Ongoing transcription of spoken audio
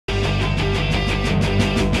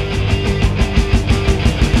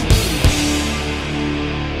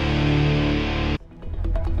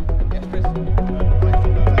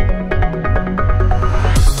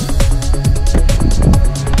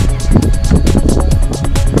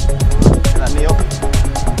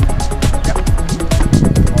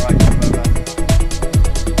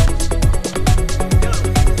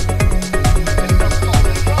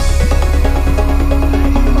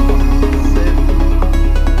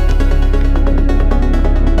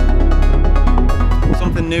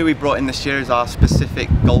new we brought in this year is our specific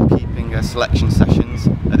goalkeeping selection sessions.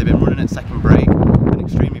 They've been running at second break, been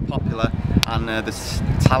extremely popular, and the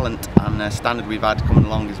talent and standard we've had coming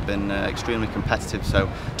along has been extremely competitive.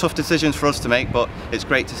 So tough decisions for us to make, but it's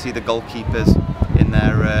great to see the goalkeepers in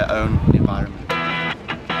their own environment.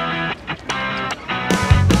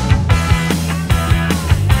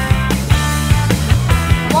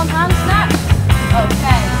 One hand snatch.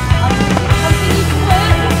 Okay. Continue to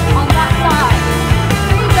work on that side.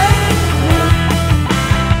 Here we go.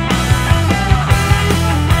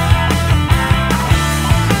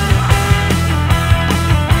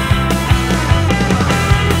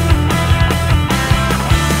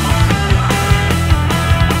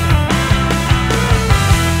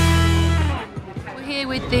 We're here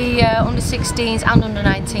with the under 16s and under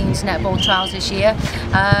 19s netball trials this year.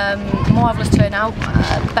 Marvellous turnout,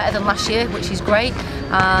 better than last year, which is great.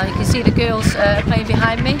 You can see the girls playing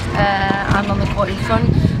behind me and on the court in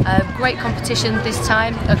front. Great competition this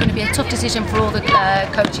time. It's going to be a tough decision for all the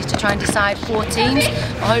coaches to try and decide 4 teams.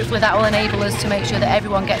 But hopefully that will enable us to make sure that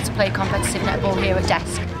everyone gets to play competitive netball here at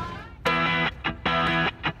DESC.